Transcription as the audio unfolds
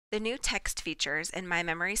The new text features in My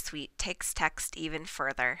Memory Suite takes text even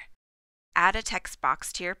further. Add a text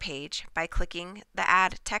box to your page by clicking the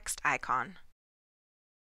Add Text icon.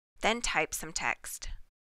 Then type some text.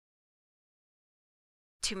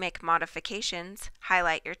 To make modifications,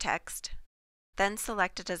 highlight your text, then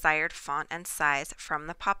select a desired font and size from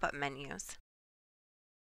the pop-up menus.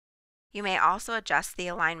 You may also adjust the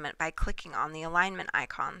alignment by clicking on the alignment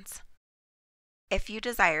icons. If you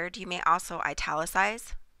desired, you may also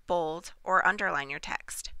italicize, bold, or underline your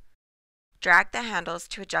text. Drag the handles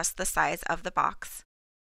to adjust the size of the box.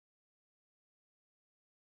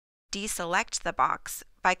 Deselect the box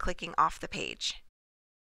by clicking off the page.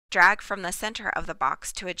 Drag from the center of the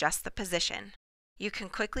box to adjust the position. You can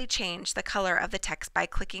quickly change the color of the text by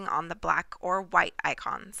clicking on the black or white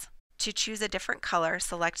icons. To choose a different color,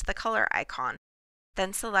 select the color icon,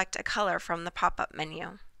 then select a color from the pop-up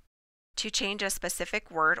menu. To change a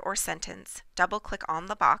specific word or sentence, double-click on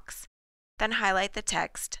the box, then highlight the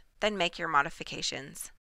text, then make your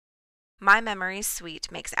modifications. My Memory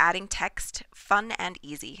Suite makes adding text fun and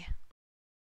easy.